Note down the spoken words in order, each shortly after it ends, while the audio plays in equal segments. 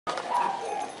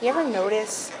You ever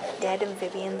notice dead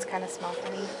amphibians kind of smell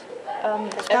funny?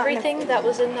 Everything that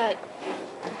was in that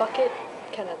bucket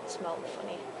kind of smelled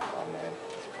funny. Oh man,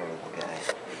 this poor little guy.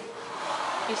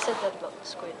 You said that about the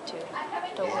squid too.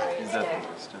 Don't worry, it's dead.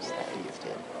 It's just that he is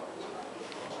dead.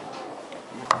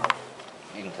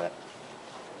 You can cut.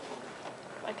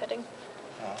 Am I cutting?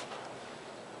 No.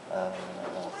 Am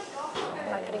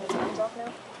I cutting his arms off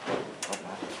now? Hope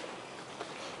not.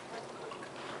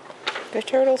 The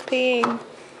turtle's peeing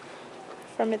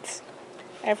from its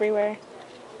everywhere.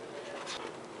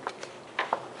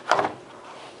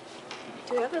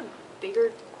 Do we have a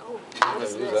bigger... Oh, what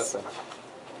is this?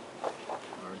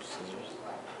 Large scissors.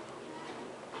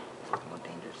 It's more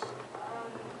dangerous.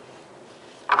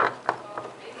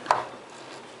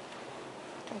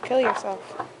 Don't kill yourself.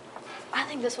 I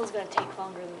think this one's gonna take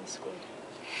longer than the squid.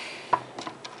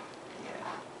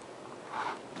 Yeah.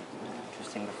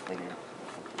 Interesting the flavor.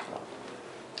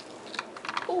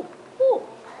 Ooh, ooh.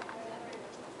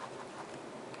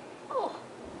 Oh.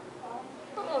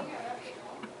 Oh.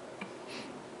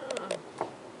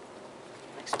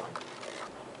 Next one.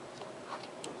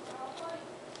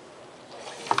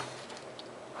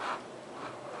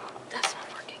 That's not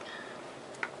working.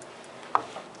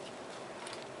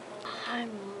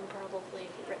 I'm probably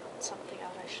written something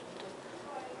out I shouldn't have.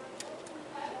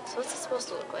 So what's it supposed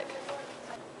to look like?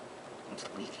 It's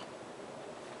leaking.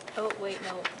 Oh, wait,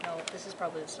 no, this is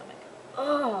probably the stomach.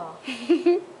 Oh!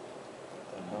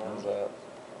 What was that?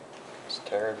 Just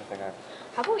tear everything out.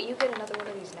 How about you get another one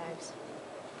of these knives?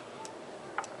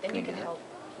 Then you Can can you do that? help.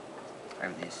 I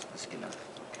have these. This is good enough.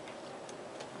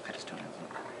 I just don't have them.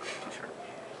 Too short.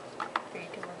 Here, you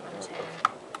can work on his hand.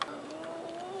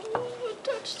 Oh, I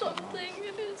touched something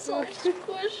and it's all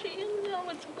squishy and now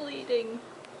it's bleeding.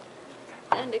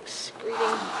 And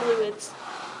excreting fluids.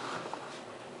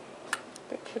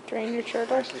 Could drain your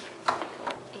turtle.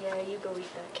 Yeah, you go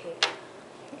eat that cake.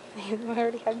 You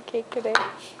already had cake today.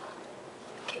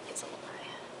 Cake is a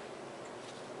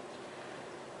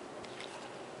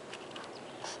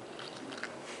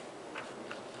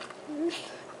lie.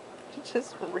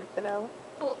 Just rip it out.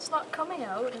 Well, it's not coming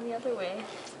out in the other way.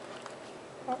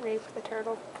 Don't rape the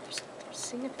turtle. Just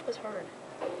seeing if it was hard.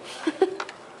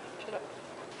 Shut up.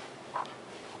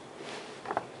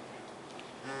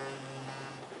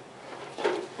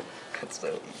 That's so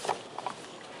easy.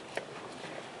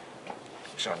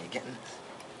 Sean, you getting this?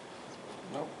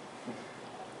 Nope.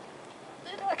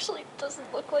 It actually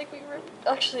doesn't look like we ripped...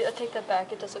 Actually, I take that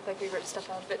back. It does look like we ripped stuff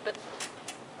out of it, but...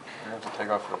 You have to take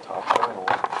off the top part or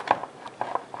what?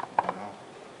 I don't know.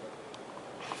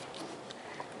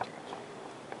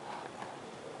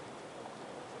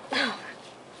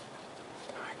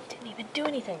 I didn't even do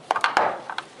anything.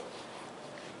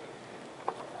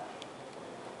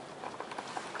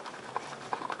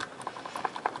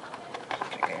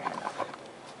 Check your hand out.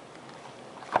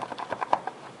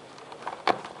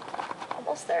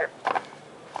 Almost there.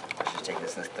 Let's just take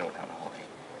this and throw it down the hallway.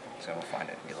 So we'll find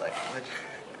it and be like, what?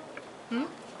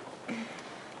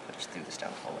 Let's just throw this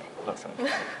down the hallway. Look. Someone find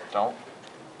it. Don't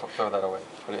throw that away.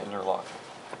 Put it in your locker.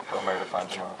 Tell Mary to find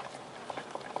tomorrow.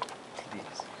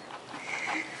 Please.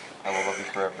 I will love you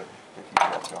forever if you do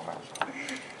that to Mary. Oh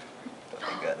my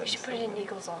God, We that's should so put it in funny.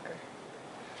 Nico's locker.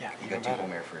 Yeah, you Even gotta do better.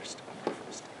 Homer first. Homer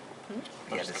first.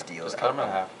 You had this deal. Just cut them in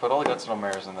half. Put all the guts in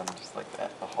Omer's and then just like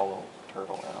the hollow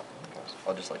turtle in it.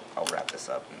 I'll wrap this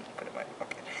up and put it in my,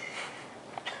 okay.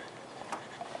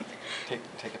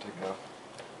 Take it to go.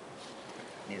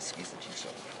 Need to squeeze the juice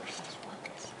over first.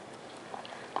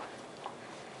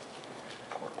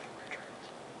 Poor paper turtle.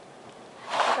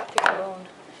 I got through the bone.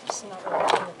 It's not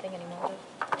wrapping the thing anymore.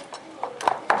 I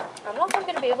don't know if I'm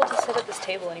going to be able to sit at this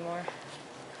table anymore.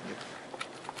 Yep.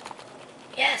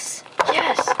 Yes!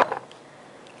 Yes!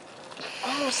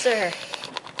 Almost there.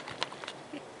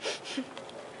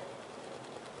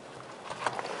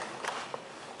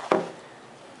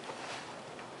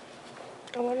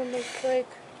 I want to make like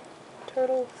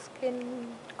turtle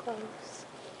skin gloves.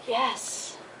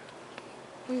 Yes!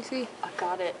 Let me see. I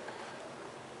got it.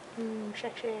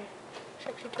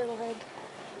 Sexy turtle head.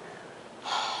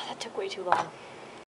 That took way too long.